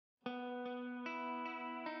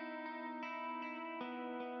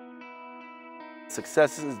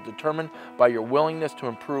Success is determined by your willingness to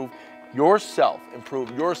improve yourself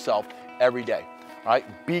every day. All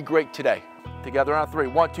right, be great today. Together on 3.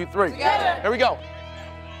 1, 2, 3. Together. Here we go.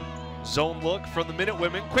 Zone look from the Minute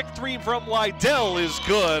Women. Quick 3 from Lydell is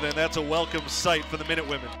good, and that's a welcome sight for the Minute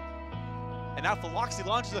Women. And now Philoxy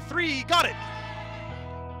launches a 3, got it!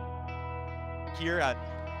 Here at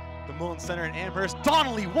the Mullen Center in Amherst,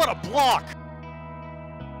 Donnelly, what a block!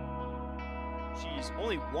 She's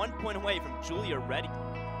only 1 point away from Julia Reddy.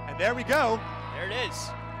 And there we go. There it is.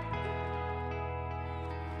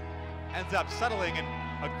 Ends up settling, and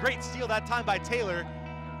a great steal that time by Taylor.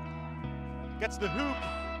 Gets the hoop.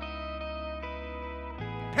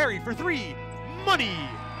 Perry for 3, money!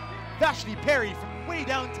 Vashni Perry from way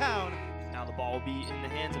downtown. Now the ball will be in the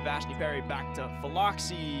hands of Vashni Perry, back to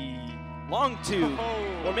Philoxy. Long 2,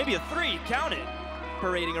 or maybe a 3, count it.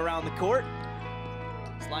 Parading around the court.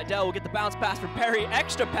 Lydell will get the bounce pass from Perry,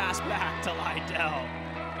 extra pass back to Lydell.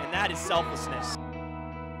 And that is selflessness.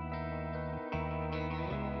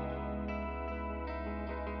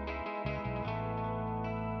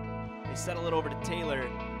 They settle it over to Taylor.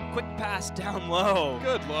 Quick pass down low.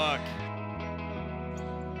 Good luck.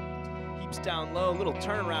 Heaps down low, little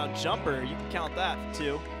turnaround jumper. You can count that for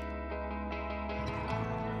 2.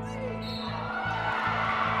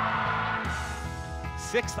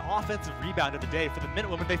 Sixth offensive rebound of the day for the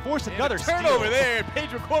Minute Women. They force another turnover steal. there. Paige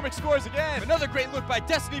McCormick scores again. Another great look by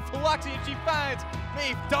Destiny Philoxy, and she finds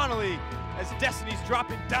Maeve Donnelly as Destiny's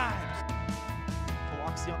dropping dimes.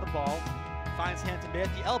 Philoxy on the ball, finds Hampton Bay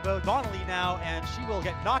at the elbow. Donnelly now, and she will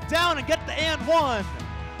get knocked down and get the and 1.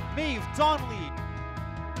 Maeve Donnelly.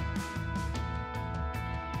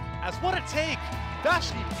 As what a take,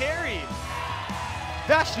 Vashni Perry.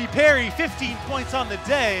 Vashni Perry, 15 points on the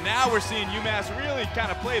day. Now we're seeing UMass really kind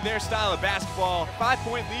of play their style of basketball.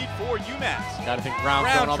 5-point lead for UMass. Gotta think Brown's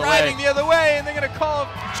Brown going all the driving way. the other way, and they're going to call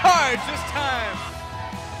charge this time.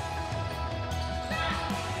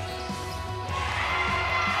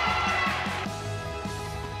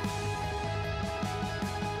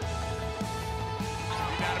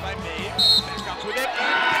 Rebounded by Maeve. Back up with it,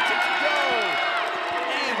 and gets it to go.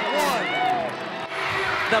 And 1.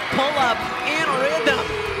 The pull-up in rhythm,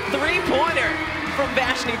 3-pointer from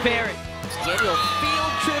Vashni Perry. Annual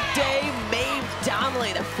field trip day, Maeve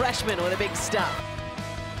Donnelly, the freshman with a big stop.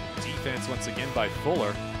 Defense once again by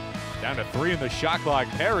Fuller. Down to 3 in the shot clock.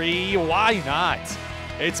 Perry, why not?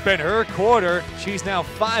 It's been her quarter. She's now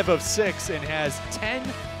 5 of 6 and has 10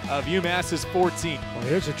 of UMass's 14. Well,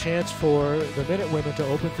 here's a chance for the Minute Women to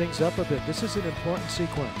open things up a bit. This is an important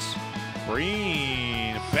sequence.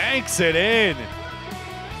 Breen banks it in.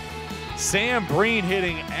 Sam Breen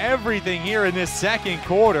hitting everything here in this second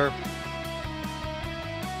quarter.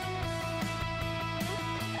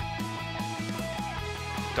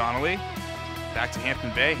 Donnelly back to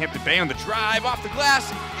Hampton Bay. Hampton Bay on the drive, off the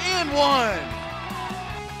glass, and 1.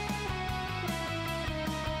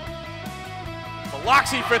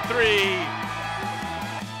 Philoxy for 3.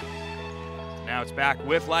 Now it's back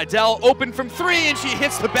with Lydell, open from 3, and she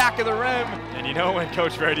hits the back of the rim. And you know when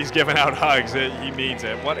Coach Verdi's giving out hugs, he means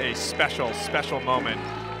it. What a special, special moment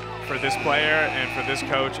for this player and for this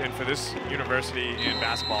coach and for this university and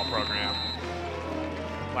basketball program.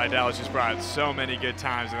 Lydell has just brought so many good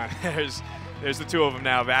times, and there's the 2 of them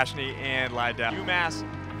now, Vashni and Lydell. UMass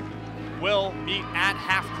will meet at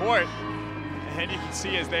half court, and you can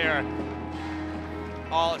see as they are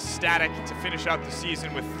all ecstatic to finish out the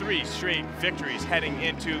season with 3 straight victories heading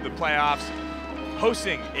into the playoffs,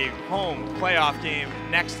 hosting a home playoff game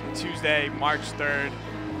next Tuesday, March 3rd,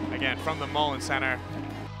 again from the Mullen Center.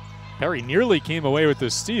 Perry nearly came away with the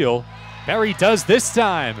steal. Perry does this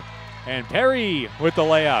time, and Perry with the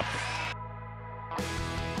layup.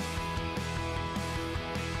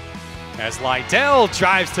 As Lydell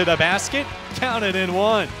drives to the basket, counted in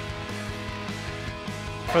 1.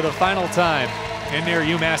 For the final time in their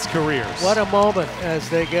UMass careers. What a moment as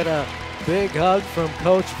they get a big hug from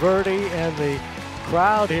Coach Verdi, and the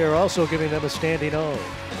crowd here also giving them a standing O.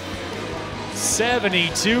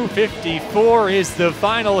 72-54 is the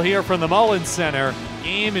final here from the Mullen Center.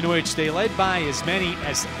 Game in which they led by as many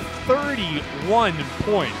as 31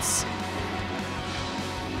 points.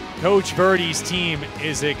 Coach Verdi's team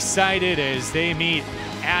is excited as they meet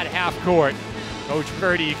at half court. Coach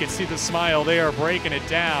Verdi, you can see the smile there, breaking it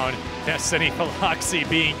down. Destiny Philoxy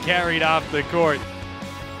being carried off the court.